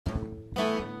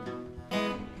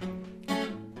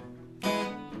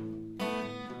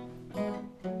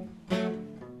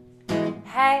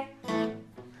Hey,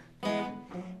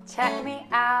 check me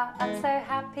out, I'm so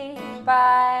happy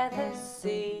by the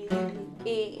sea.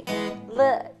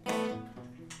 Look,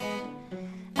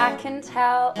 I can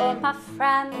tell all my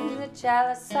friends are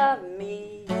jealous of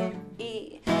me, but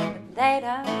they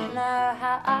don't know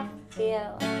how I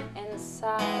feel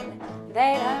inside.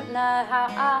 They don't know how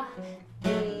I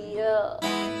feel.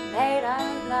 They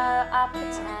don't know I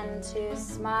pretend to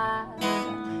smile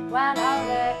when I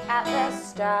look at the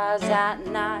stars at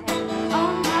night.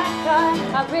 Oh my God,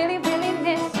 I really, really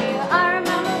miss you. I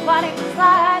remember what it was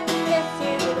like to miss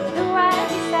you. The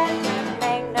words you said didn't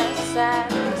make no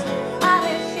sense. I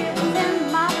wish you was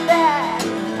in my bed.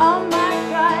 Oh my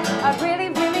God, I really,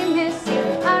 really miss you.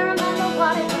 I remember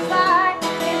what it was like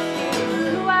to miss you.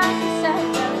 The words you said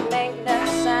didn't make no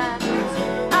sense.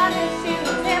 I wish you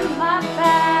was in my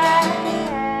bed.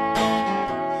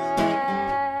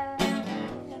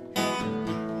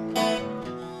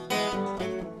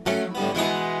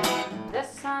 The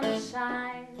sun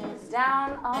shines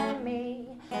down on me,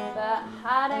 but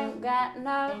I don't get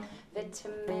no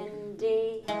vitamin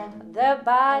D. The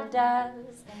bar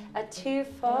does a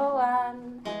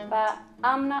 2-for-1, but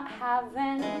I'm not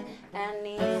having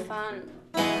any fun.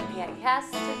 Yeah,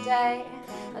 yesterday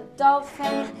a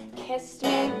dolphin kissed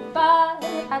me, but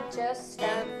I just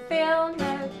don't feel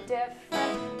no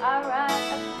different. I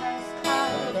write a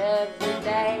postcard every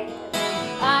day.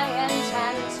 I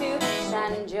intend to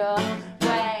send your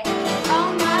way. Oh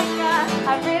my God,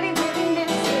 I really, really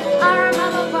miss you. I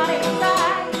remember what it was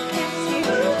like to kiss you.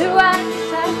 The words you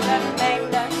said don't make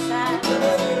no sense.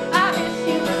 I wish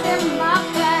you was in my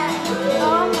bed.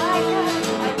 Oh my God,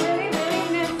 I really, really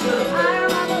miss you. I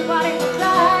remember what it was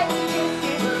like to kiss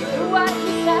you. The words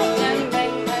you said don't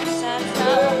make no sense. No,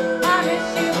 I wish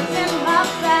you was in my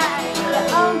bed.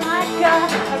 Oh my God,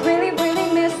 I really, really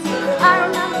miss you. I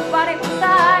remember what it was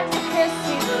like to kiss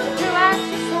you. The words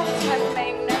you said don't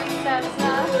make no sense.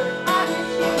 No, I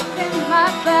wish you was in my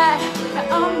bed.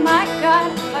 Oh my God,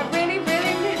 I really,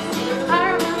 really miss you.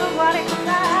 I remember what it was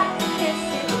like to kiss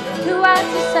you. The words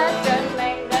you said